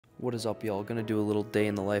What is up, y'all? Gonna do a little day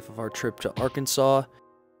in the life of our trip to Arkansas.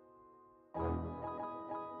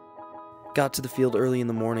 Got to the field early in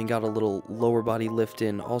the morning, got a little lower body lift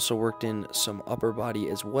in, also worked in some upper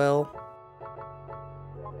body as well.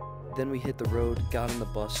 Then we hit the road, got on the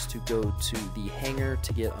bus to go to the hangar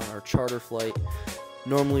to get on our charter flight.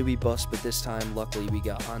 Normally we bus, but this time, luckily, we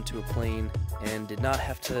got onto a plane and did not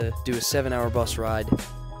have to do a 7-hour bus ride.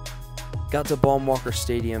 Got to Baum-Walker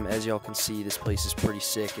Stadium. As y'all can see, this place is pretty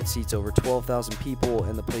sick. It seats over 12,000 people,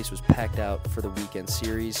 and the place was packed out for the weekend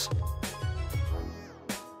series.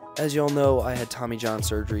 As y'all know, I had Tommy John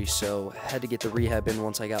surgery, so had to get the rehab in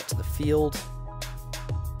once I got to the field.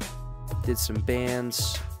 Did some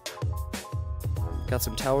bands, got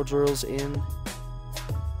some tower drills in,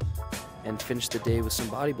 and finished the day with some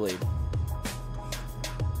body blade.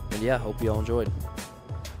 And yeah, hope you all enjoyed.